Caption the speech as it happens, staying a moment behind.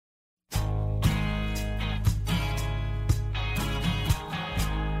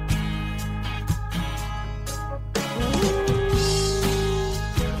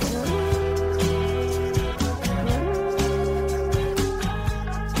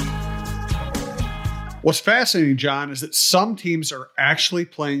What's fascinating, John, is that some teams are actually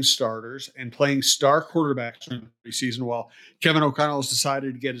playing starters and playing star quarterbacks during the preseason, while Kevin O'Connell has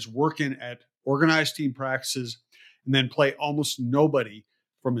decided to get his work in at organized team practices and then play almost nobody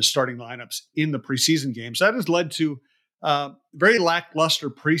from his starting lineups in the preseason games. That has led to very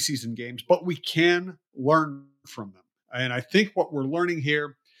lackluster preseason games, but we can learn from them. And I think what we're learning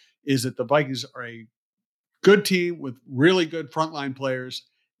here is that the Vikings are a good team with really good frontline players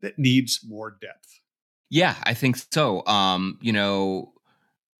that needs more depth. Yeah, I think so. I,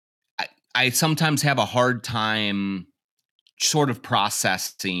 I sometimes have a hard time sort of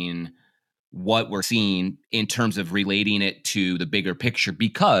processing what we're seeing in terms of relating it to the bigger picture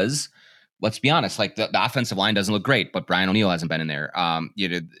because let's be honest, like the offensive line doesn't look great, but Brian O'Neill hasn't been in there.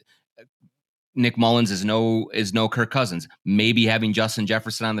 Nick Mullins is no Kirk Cousins. Maybe having Justin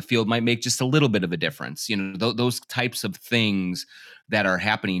Jefferson on the field might make just a little bit of a difference. Those types of things that are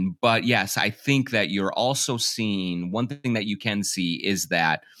happening. But yes, I think that you're also seeing one thing that you can see is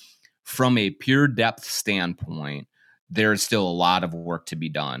that from a pure depth standpoint, there's still a lot of work to be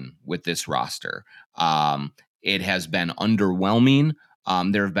done with this roster. It has been underwhelming.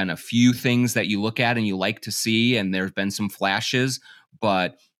 There have been a few things that you look at and you like to see, and there's been some flashes,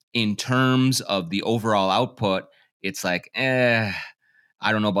 but in terms of the overall output, it's like, I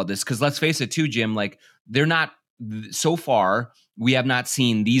don't know about this. Because let's face it, too, Jim, like they're not so far. We have not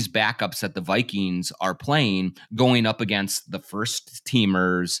seen these backups that the Vikings are playing going up against the first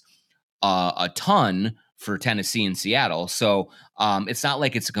teamers a ton for Tennessee and Seattle. So it's not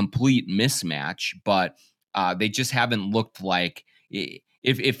like it's a complete mismatch, but they just haven't looked like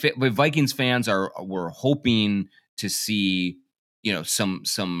if Vikings fans were hoping to see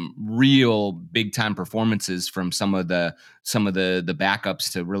some real big time performances from some of the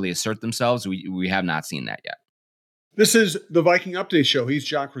backups to really assert themselves. We have not seen that yet. This is the Viking Update Show. He's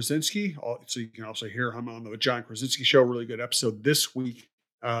John Krasinski. So you can also hear him on the John Krasinski Show. Really good episode this week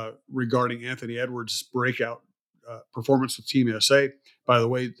regarding Anthony Edwards' breakout performance with Team USA. By the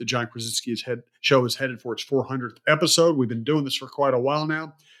way, the John Krasinski show is headed for its 400th episode. We've been doing this for quite a while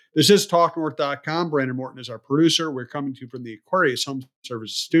now. This is TalkNorth.com. Brandon Morton is our producer. We're coming to you from the Aquarius Home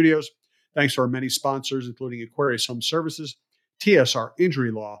Services Studios. Thanks to our many sponsors, including Aquarius Home Services, TSR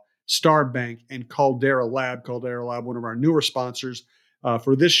Injury Law, Star Bank, and Caldera Lab. Caldera Lab, one of our newer sponsors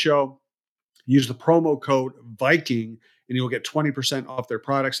for this show. Use the promo code Viking and you'll get 20% off their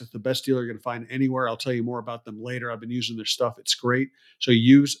products. That's the best deal you're going to find anywhere. I'll tell you more about them later. I've been using their stuff. It's great. So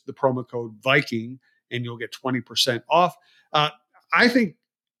use the promo code Viking and you'll get 20% off. I think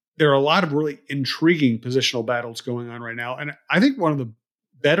there are a lot of really intriguing positional battles going on right now. And I think one of the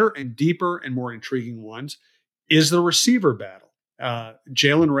better and deeper and more intriguing ones is the receiver battle.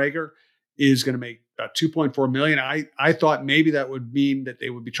 Jalen Reagor is going to make about $2.4 million. I thought maybe that would mean that they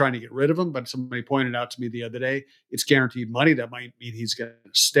would be trying to get rid of him, but somebody pointed out to me the other day, it's guaranteed money. That might mean he's going to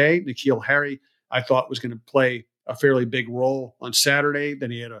stay. N'Keal Harry, I thought was going to play a fairly big role on Saturday.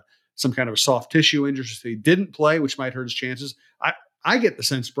 Then he had some kind of a soft tissue injury, so he didn't play, which might hurt his chances. I get the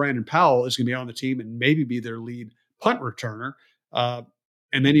sense Brandon Powell is going to be on the team and maybe be their lead punt returner. And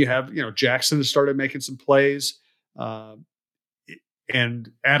then you have, Jackson has started making some plays.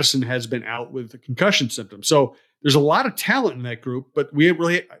 And Addison has been out with the concussion symptoms. So there's a lot of talent in that group, but we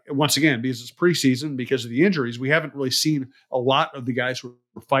really, once again, because it's preseason, because of the injuries, we haven't really seen a lot of the guys who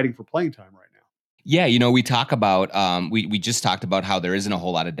are fighting for playing time right now. Yeah, we talk about we just talked about how there isn't a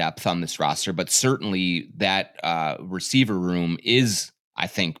whole lot of depth on this roster, but certainly that receiver room is, I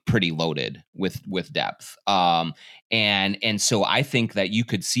think, pretty loaded with depth. And so I think that you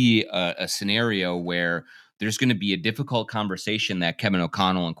could see a scenario where there's going to be a difficult conversation that Kevin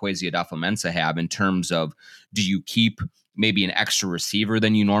O'Connell and Kwesi Adofo-Mensah have in terms of, do you keep maybe an extra receiver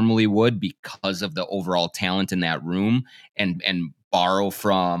than you normally would because of the overall talent in that room and borrow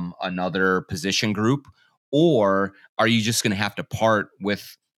from another position group? Or are you just going to have to part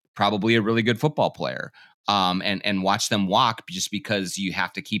with probably a really good football player and watch them walk just because you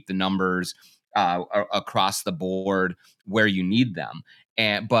have to keep the numbers across the board where you need them?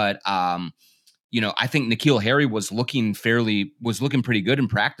 But I think N'Keal Harry was looking pretty good in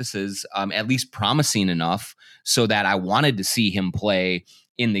practices, at least promising enough so that I wanted to see him play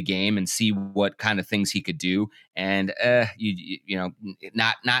in the game and see what kind of things he could do. And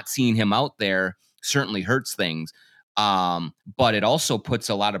not seeing him out there certainly hurts things. But it also puts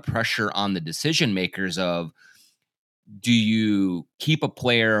a lot of pressure on the decision makers of, do you keep a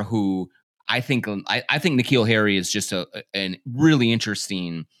player who I think N'Keal Harry is just a really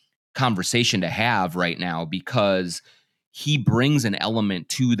interesting conversation to have right now because he brings an element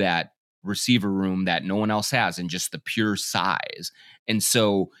to that receiver room that no one else has, and just the pure size. And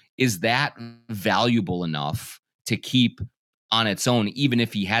so, is that valuable enough to keep on its own, even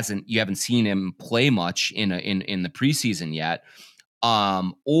if you haven't seen him play much in the preseason yet?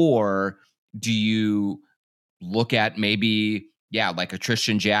 Or do you look at maybe, yeah, like a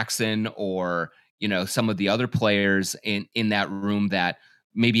Tristan Jackson, or some of the other players in that room that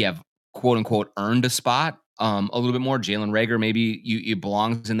maybe have quote unquote earned a spot a little bit more? Jalen Rager, maybe you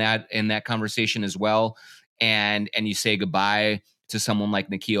belongs in that conversation as well, and you say goodbye to someone like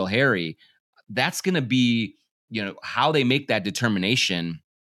N'Keal Harry. That's going to be, how they make that determination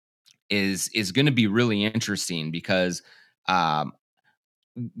is going to be really interesting, because um,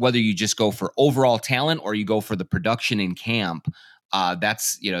 whether you just go for overall talent or you go for the production in camp,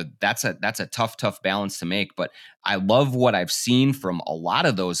 that's a tough balance to make. But I love what I've seen from a lot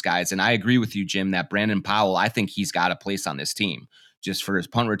of those guys, and I agree with you, Jim, that Brandon Powell, I think he's got a place on this team just for his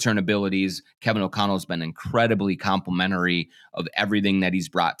punt return abilities. Kevin O'Connell has been incredibly complimentary of everything that he's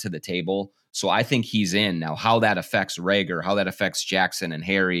brought to the table. So I think he's in. Now, how that affects Rager, how that affects Jackson and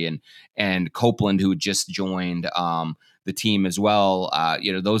Harry and Copeland, who just joined the team as well.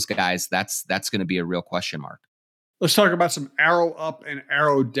 Those guys, that's going to be a real question mark. Let's talk about some arrow up and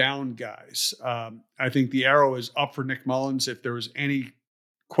arrow down guys. I think the arrow is up for Nick Mullins. If there was any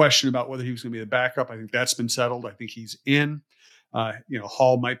question about whether he was going to be the backup, I think that's been settled. I think he's in.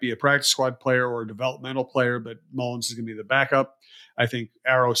 Hall might be a practice squad player or a developmental player, but Mullins is going to be the backup. I think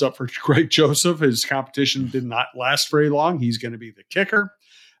arrow's up for Greg Joseph. His competition did not last very long. He's going to be the kicker.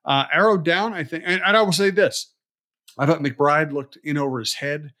 Arrow down, I think, and I will say this. I thought McBride looked in over his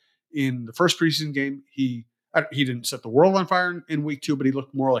head in the first preseason game. He didn't set the world on fire in week 2, but he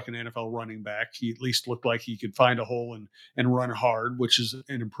looked more like an NFL running back. He at least looked like he could find a hole and run hard, which is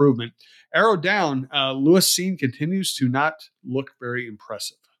an improvement. Arrow down, Lewis Cine continues to not look very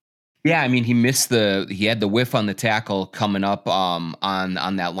impressive. Yeah, I mean, he had the whiff on the tackle coming up on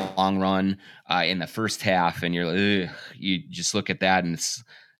that long run in the first half, and you're like, ugh, you just look at that, and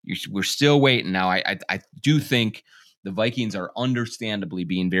we're still waiting. Now, I do think the Vikings are understandably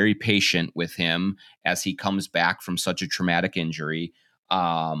being very patient with him as he comes back from such a traumatic injury.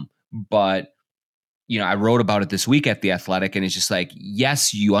 But I wrote about it this week at The Athletic, and it's just like,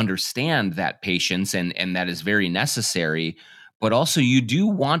 yes, you understand that patience, and that is very necessary, but also you do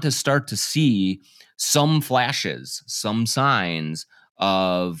want to start to see some flashes, some signs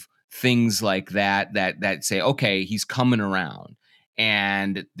of things like that say, okay, he's coming around.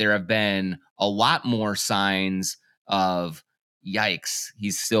 And there have been a lot more signs of, yikes,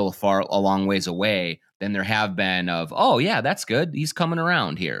 he's still far a long ways away, than there have been of, oh yeah, that's good, he's coming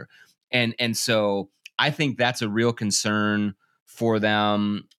around here. And so I think that's a real concern for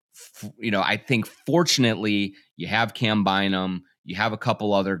them. I think fortunately you have Cam Bynum, you have a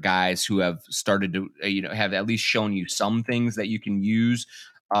couple other guys who have started to, have at least shown you some things that you can use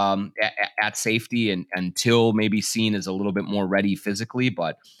at safety, and until maybe Cine is a little bit more ready physically.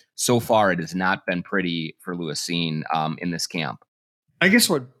 But so far, it has not been pretty for Lewis Cine in this camp. I guess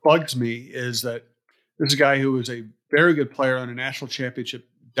what bugs me is that this is a guy who was a very good player on a national championship,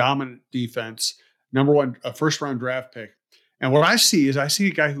 dominant defense, number one, a first round draft pick. And what I see is a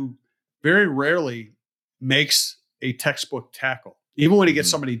guy who very rarely makes a textbook tackle. Even when he gets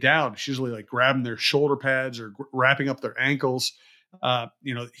somebody down, it's usually like grabbing their shoulder pads or wrapping up their ankles.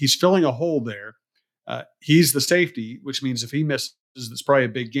 He's filling a hole there. He's the safety, which means if he misses, it's probably a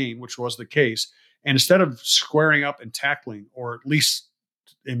big gain, which was the case. And instead of squaring up and tackling, or at least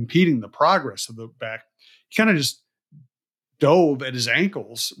impeding the progress of the back, he kind of just dove at his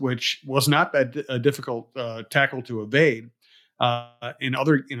ankles, which was not that difficult tackle to evade.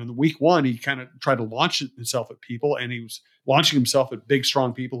 In week 1, he kind of tried to launch himself at people, and he was launching himself at big,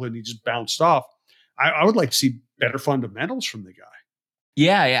 strong people, and he just bounced off. I would like to see better fundamentals from the guy.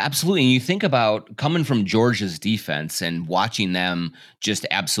 Yeah, absolutely. And you think about coming from Georgia's defense and watching them just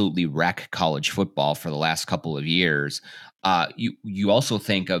absolutely wreck college football for the last couple of years. You also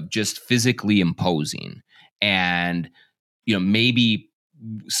think of just physically imposing, and maybe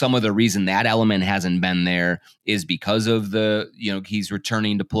some of the reason that element hasn't been there is because of he's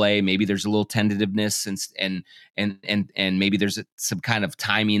returning to play. Maybe there's a little tentativeness, and maybe there's some kind of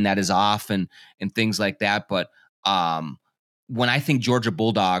timing that is off, and things like that. But when I think Georgia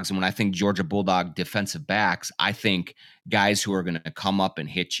Bulldogs, and when I think Georgia Bulldog defensive backs, I think guys who are going to come up and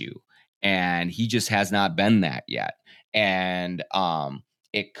hit you. And he just has not been that yet. And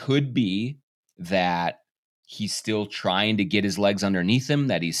it could be that he's still trying to get his legs underneath him,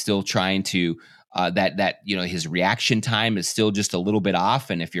 that he's still trying to his reaction time is still just a little bit off.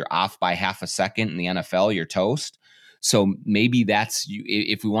 And if you're off by half a second in the NFL, you're toast. So maybe that's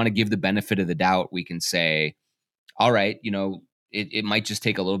if we want to give the benefit of the doubt, we can say, all right, it might just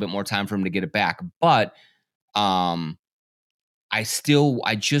take a little bit more time for him to get it back. But um, I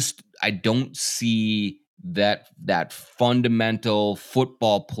don't see that fundamental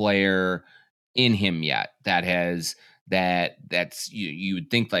football player in him yet that's you would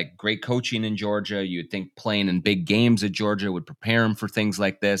think like great coaching in Georgia, you would think playing in big games at Georgia would prepare him for things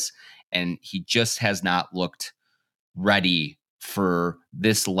like this, and he just has not looked ready for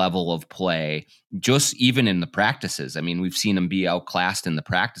this level of play, just even in the practices. I mean, we've seen him be outclassed in the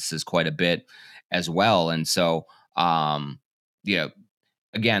practices quite a bit as well. And so, um, yeah,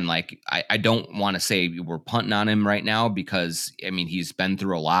 again, like I don't want to say we're punting on him right now because I mean he's been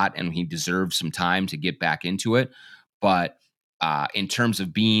through a lot and he deserves some time to get back into it. But in terms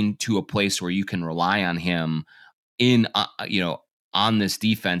of being to a place where you can rely on him in on this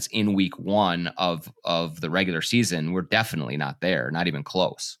defense in week one of the regular season, we're definitely not there, not even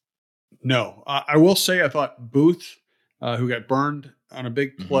close. No, I will say I thought Booth, who got burned on a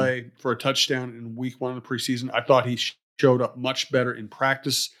big Hmm. play for a touchdown in week one of the preseason, I thought he showed up much better in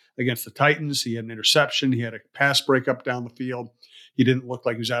practice against the Titans. He had an interception. He had a pass breakup down the field. He didn't look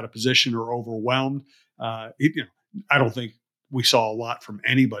like he was out of position or overwhelmed. I don't think we saw a lot from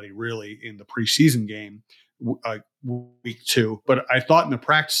anybody really in the preseason game, week two. But I thought in the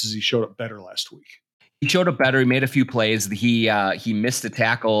practices he showed up better last week. He showed up better. He made a few plays. He missed a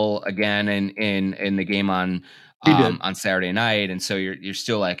tackle again in the game He did. on Saturday night, and so you're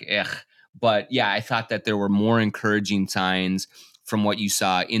still like, ugh. But yeah, I thought that there were more encouraging signs from what you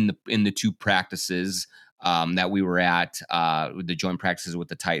saw in the two practices that we were at with the joint practices with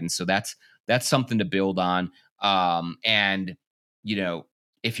the Titans. So that's something to build on. And you know,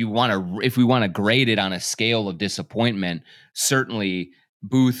 if we want to grade it on a scale of disappointment, certainly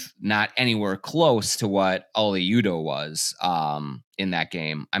Booth not anywhere close to what Udo was in that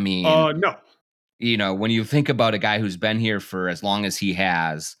game. I mean, No, when you think about a guy who's been here for as long as he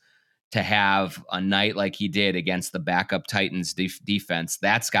has, to have a night like he did against the backup Titans defense,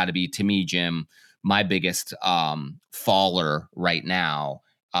 that's got to be, to me, Jim, my biggest faller right now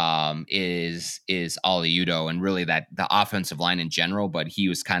is Udo, and really that the offensive line in general. But he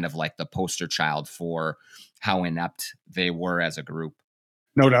was kind of like the poster child for how inept they were as a group.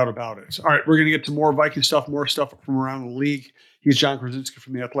 no doubt about it. All right, we're going to get to more Viking stuff, more stuff from around the league. He's John Krasinski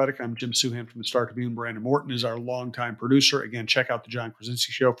from The Athletic. I'm Jim Suhan from the Star Tribune. Brandon Morton is our longtime producer. Again, check out the John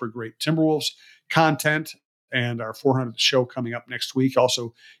Krasinski Show for great Timberwolves content and our 400th show coming up next week.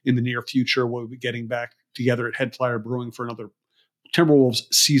 Also, in the near future, we'll be getting back together at Head Flyer Brewing for another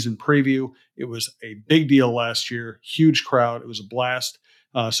Timberwolves season preview. It was a big deal last year, huge crowd. It was a blast.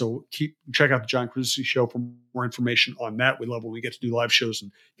 So check out the John Krasinski Show for more information on that. We love when we get to do live shows and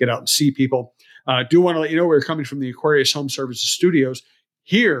get out and see people. Do want to let you know we're coming from the Aquarius Home Services Studios.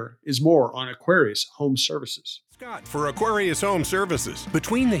 Here is more on Aquarius Home Services. Scott for Aquarius Home Services.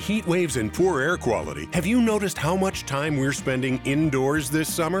 Between the heat waves and poor air quality, have you noticed how much time we're spending indoors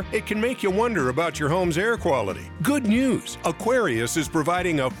this summer? It can make you wonder about your home's air quality. Good news! Aquarius is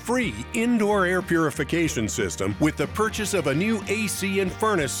providing a free indoor air purification system with the purchase of a new AC and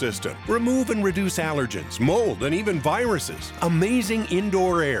furnace system. Remove and reduce allergens, mold, and even viruses. Amazing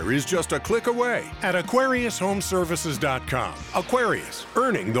indoor air is just a click away at AquariusHomeservices.com. Aquarius,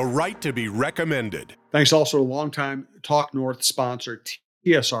 earning the right to be recommended. Thanks also to longtime Talk North sponsor,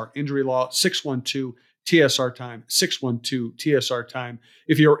 TSR Injury Law, 612 TSR Time, 612 TSR Time.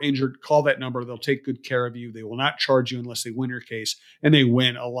 If you're injured, call that number. They'll take good care of you. They will not charge you unless they win your case, and they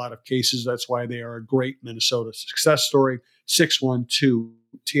win a lot of cases. That's why they are a great Minnesota success story, 612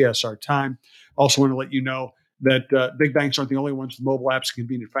 TSR Time. Also want to let you know that big banks aren't the only ones with mobile apps and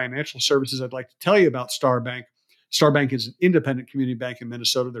convenient financial services. I'd like to tell you about Star Bank. Star Bank is an independent community bank in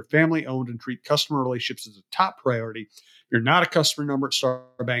Minnesota. They're family owned and treat customer relationships as a top priority. You're not a customer number at Star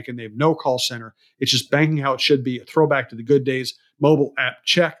Bank, and they have no call center. It's just banking how it should be. A throwback to the good days. Mobile app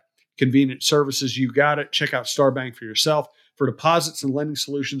check. Convenient services. You got it. Check out Star Bank for yourself. For deposits and lending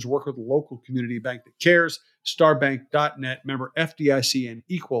solutions, work with a local community bank that cares. Starbank.net. Member FDIC and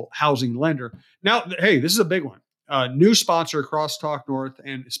equal housing lender. Now, hey, this is a big one. New sponsor across Talk North,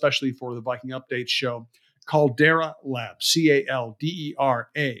 and especially for the Viking Updates show. Caldera Lab,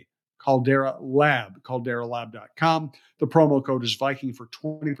 Caldera, Caldera Lab, calderalab.com. The promo code is Viking for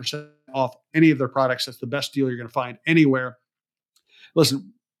 20% off any of their products. That's the best deal you're going to find anywhere.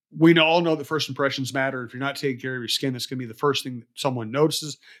 Listen, we all know that first impressions matter. If you're not taking care of your skin, that's going to be the first thing that someone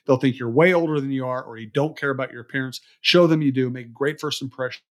notices. They'll think you're way older than you are, or you don't care about your appearance. Show them you do. Make a great first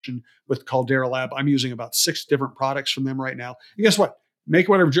impression with Caldera Lab. I'm using about 6 different products from them right now. And guess what? Make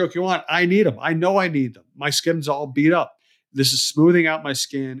whatever joke you want. I need them. I know I need them. My skin's all beat up. This is smoothing out my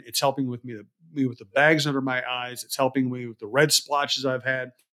skin. It's helping with me with the bags under my eyes. It's helping me with the red splotches I've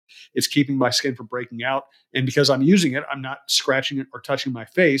had. It's keeping my skin from breaking out. And because I'm using it, I'm not scratching it or touching my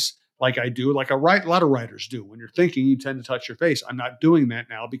face like I do, like a lot of writers do. When you're thinking, you tend to touch your face. I'm not doing that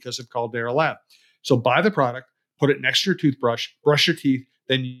now because of Caldera Lab. So buy the product, put it next to your toothbrush, brush your teeth,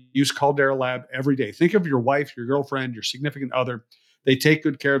 then use Caldera Lab every day. Think of your wife, your girlfriend, your significant other. They take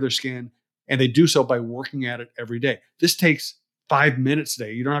good care of their skin, and they do so by working at it every day. This takes 5 minutes a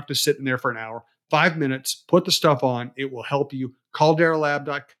day. You don't have to sit in there for an hour. 5 minutes, put the stuff on. It will help you.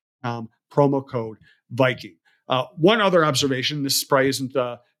 CalderaLab.com, promo code Viking. One other observation, this probably isn't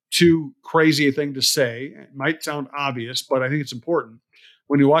too crazy a thing to say. It might sound obvious, but I think it's important.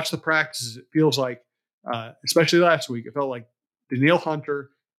 When you watch the practices, it feels like, especially last week, it felt like Danielle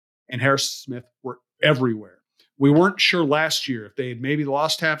Hunter and Harrison Smith were everywhere. We weren't sure last year if they had maybe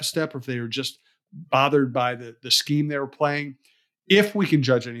lost half a step or if they were just bothered by the scheme they were playing. If we can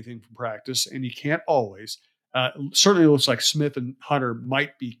judge anything from practice, and you can't always, certainly looks like Smith and Hunter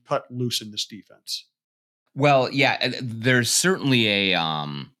might be cut loose in this defense. Well, yeah, there's certainly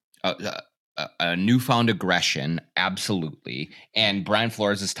a newfound aggression, absolutely. And Brian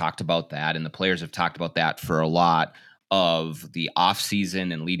Flores has talked about that, and the players have talked about that for a lot of the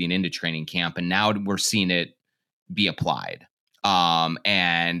offseason and leading into training camp. And now we're seeing it be applied.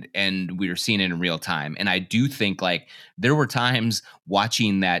 And we were seeing it in real time. And I do think like there were times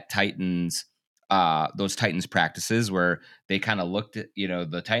watching that those Titans practices where they kind of looked at,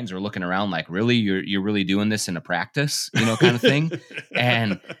 the Titans were looking around like, really, you're really doing this in a practice, kind of thing.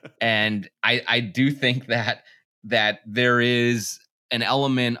 And I do think that there is an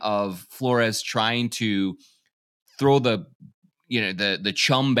element of Flores trying to throw the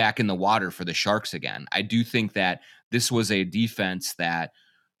chum back in the water for the Sharks again. I do think that this was a defense that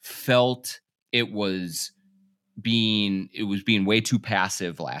felt it was being way too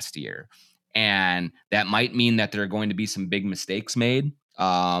passive last year. And that might mean that there are going to be some big mistakes made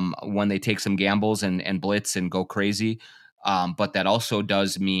when they take some gambles and blitz and go crazy. But that also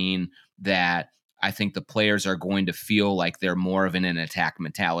does mean that I think the players are going to feel like they're more of an attack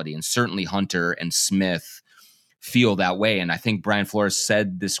mentality. And certainly Hunter and Smith feel that way. And I think Brian Flores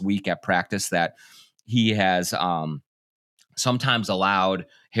said this week at practice that he has sometimes allowed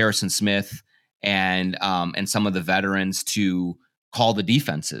Harrison Smith and some of the veterans to call the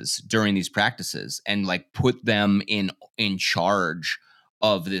defenses during these practices and like put them in charge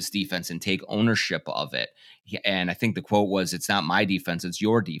of this defense and take ownership of it. And I think the quote was, "It's not my defense, it's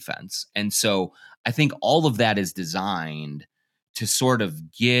your defense." And so I think all of that is designed to sort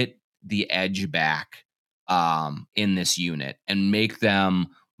of get the edge back in this unit and make them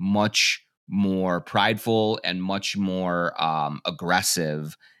much more prideful and much more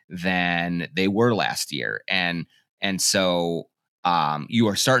aggressive than they were last year. And so you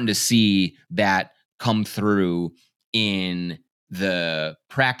are starting to see that come through in the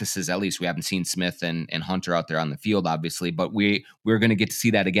practices. At least we haven't seen Smith and Hunter out there on the field, obviously, but we're going to get to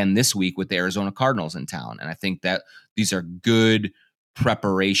see that again this week with the Arizona Cardinals in town. And I think that these are good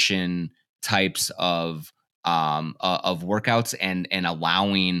preparation types of workouts and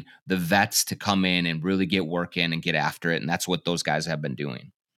allowing the vets to come in and really get work in and get after it. And that's what those guys have been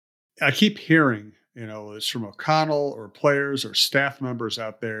doing. I keep hearing, it's from O'Connell or players or staff members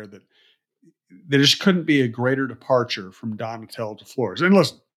out there that there just couldn't be a greater departure from Donatel to Flores. And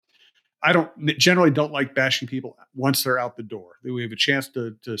listen, I generally don't like bashing people once they're out the door. We have a chance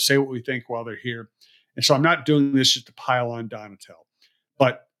to say what we think while they're here. And so I'm not doing this just to pile on Donatel.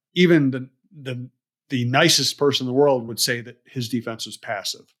 But even the nicest person in the world would say that his defense was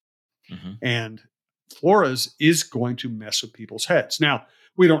passive. Mm-hmm. And Flores is going to mess with people's heads. Now,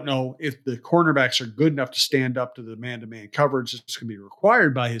 we don't know if the cornerbacks are good enough to stand up to the man-to-man coverage that's going to be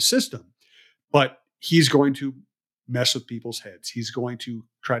required by his system, but he's going to mess with people's heads. He's going to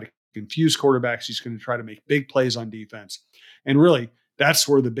try to confuse quarterbacks. He's going to try to make big plays on defense. And really, that's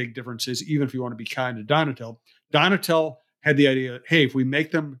where the big difference is, even if you want to be kind to Donatel. Donatel had the idea, hey, if we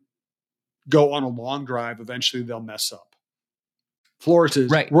make them go on a long drive, eventually they'll mess up. Flores is,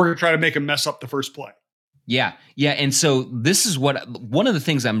 right, we're going to try to make them mess up the first play. Yeah. Yeah. And so this is one of the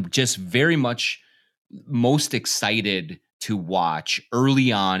things I'm just very much most excited to watch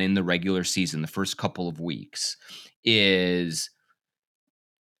early on in the regular season, the first couple of weeks, is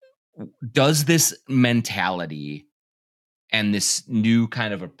does this mentality and this new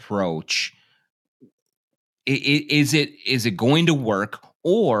kind of approach, is it going to work,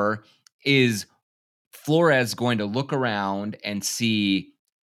 or is Flores going to look around and see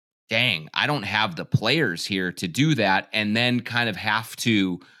dang, I don't have the players here to do that, and then kind of have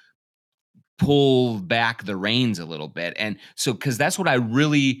to pull back the reins a little bit. And so, because that's what I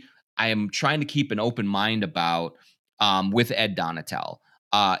am trying to keep an open mind about with Ed Donatel,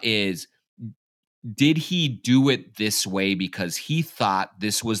 is did he do it this way because he thought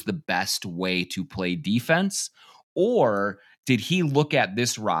this was the best way to play defense? Or did he look at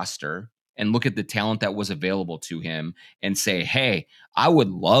this roster and look at the talent that was available to him and say, hey, I would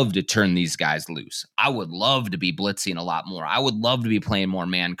love to turn these guys loose. I would love to be blitzing a lot more. I would love to be playing more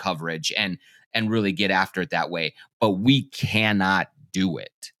man coverage and really get after it that way. But we cannot do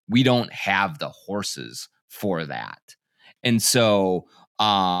it. We don't have the horses for that. And so,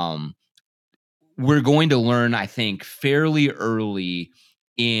 we're going to learn, I think, fairly early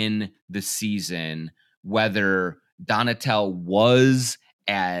in the season whether Donatel was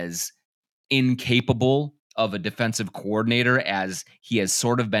as incapable of a defensive coordinator as he has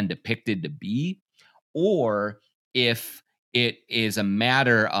sort of been depicted to be, or if it is a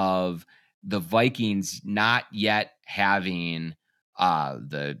matter of the Vikings not yet having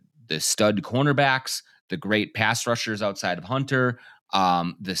the stud cornerbacks, the great pass rushers outside of Hunter,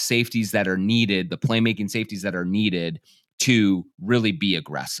 the safeties that are needed, the playmaking safeties that are needed to really be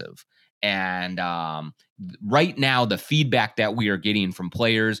aggressive. And right now, the feedback that we are getting from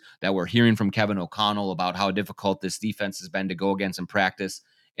players, that we're hearing from Kevin O'Connell about how difficult this defense has been to go against in practice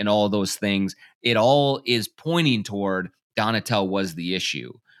and all of those things, it all is pointing toward Donatel was the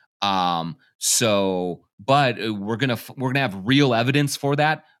issue. But we're gonna have real evidence for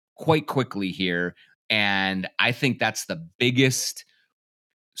that quite quickly here, and I think that's the biggest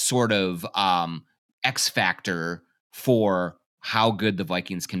sort of X factor for how good the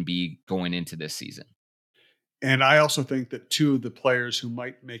Vikings can be going into this season. And I also think that two of the players who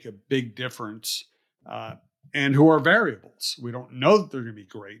might make a big difference uh, and who are variables, we don't know that they're going to be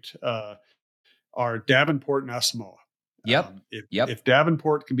great, are Davenport and Asamoah. Yep. If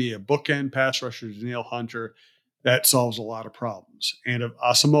Davenport can be a bookend pass rusher to Danielle Hunter, that solves a lot of problems. And if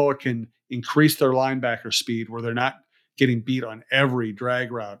Asamoah can increase their linebacker speed where they're not getting beat on every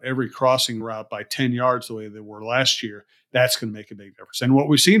drag route, every crossing route by 10 yards the way they were last year, that's going to make a big difference. And what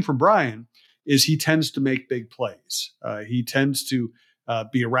we've seen from Brian is he tends to make big plays. He tends to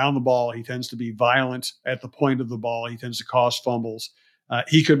be around the ball. He tends to be violent at the point of the ball. He tends to cause fumbles.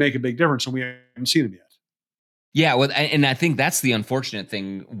 He could make a big difference, and we haven't seen him yet. Yeah, well, and I think that's the unfortunate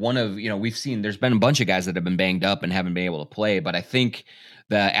thing. We've seen there's been a bunch of guys that have been banged up and haven't been able to play, but I think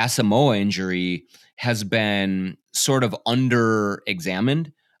the Asamoah injury has been sort of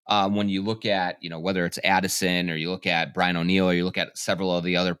under-examined when you look at, whether it's Addison or you look at Brian O'Neill or you look at several of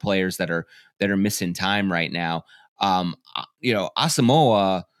the other players that are missing time right now.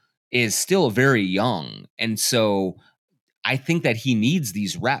 Asamoah is still very young, and so I think that he needs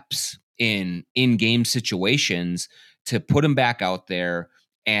these reps in game situations to put him back out there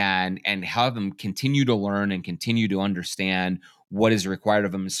and have him continue to learn and continue to understand what is required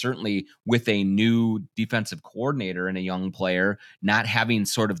of him. Certainly with a new defensive coordinator and a young player, not having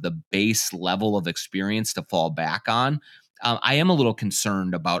sort of the base level of experience to fall back on, I am a little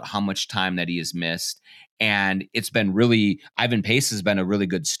concerned about how much time that he has missed. And it's been really, Ivan Pace has been a really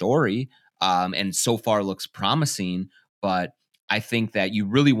good story, and so far looks promising. But I think that you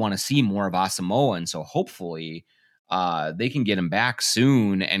really want to see more of Asamoah, and so hopefully they can get him back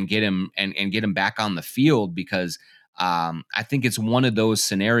soon and get him and get him back on the field, because I think it's one of those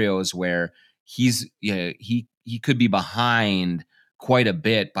scenarios where he could be behind quite a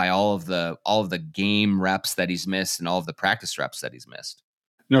bit by all of the game reps that he's missed and all of the practice reps that he's missed.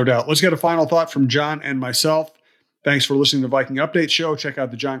 No doubt. Let's get a final thought from John and myself. Thanks for listening to the Viking Update Show. Check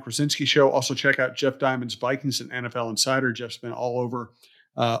out the John Krasinski Show. Also check out Jeff Diamond's Vikings and NFL Insider. Jeff's been all over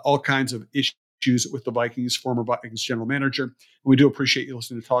all kinds of issues with the Vikings, former Vikings general manager. And we do appreciate you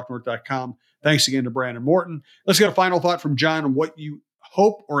listening to TalkNorth.com. Thanks again to Brandon Morton. Let's get a final thought from John on what you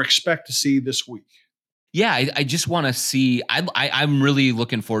hope or expect to see this week. Yeah, I just want to see. I'm really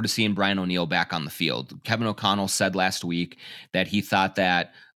looking forward to seeing Brian O'Neill back on the field. Kevin O'Connell said last week that he thought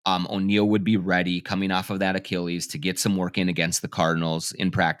that O'Neill would be ready coming off of that Achilles to get some work in against the Cardinals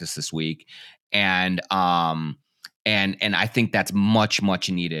in practice this week, and I think that's much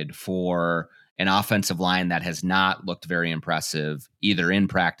needed for an offensive line that has not looked very impressive either in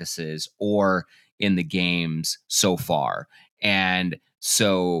practices or in the games so far. And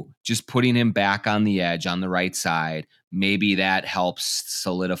so just putting him back on the edge on the right side, maybe that helps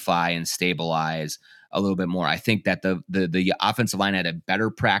solidify and stabilize a little bit more. I think that the offensive line had a better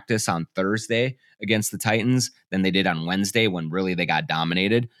practice on Thursday against the Titans than they did on Wednesday, when really they got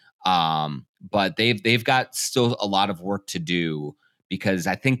dominated. But they've got still a lot of work to do because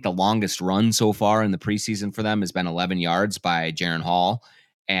I think the longest run so far in the preseason for them has been 11 yards by Jaron Hall,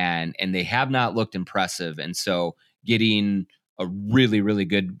 and they have not looked impressive. And so getting a really, really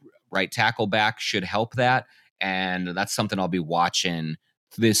good right tackle back should help that. And that's something I'll be watching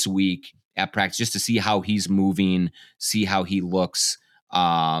this week at practice just to see how he's moving, see how he looks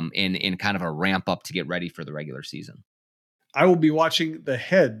in kind of a ramp up to get ready for the regular season. I will be watching the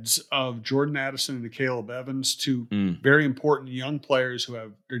heads of Jordan Addison and Caleb Evans, two very important young players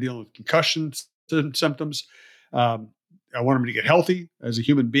they're dealing with concussion symptoms. I want them to get healthy as a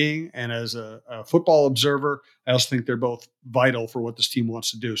human being and as a football observer. I also think they're both vital for what this team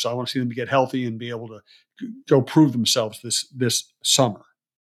wants to do. So I want to see them get healthy and be able to go prove themselves this summer.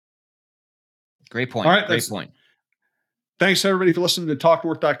 Great point. All right, great point. Thanks everybody for listening to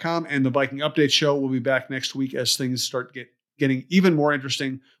TalkNorth.com and the Viking Update Show. We'll be back next week as things start getting even more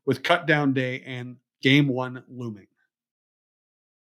interesting with Cut Down Day and Game 1 looming.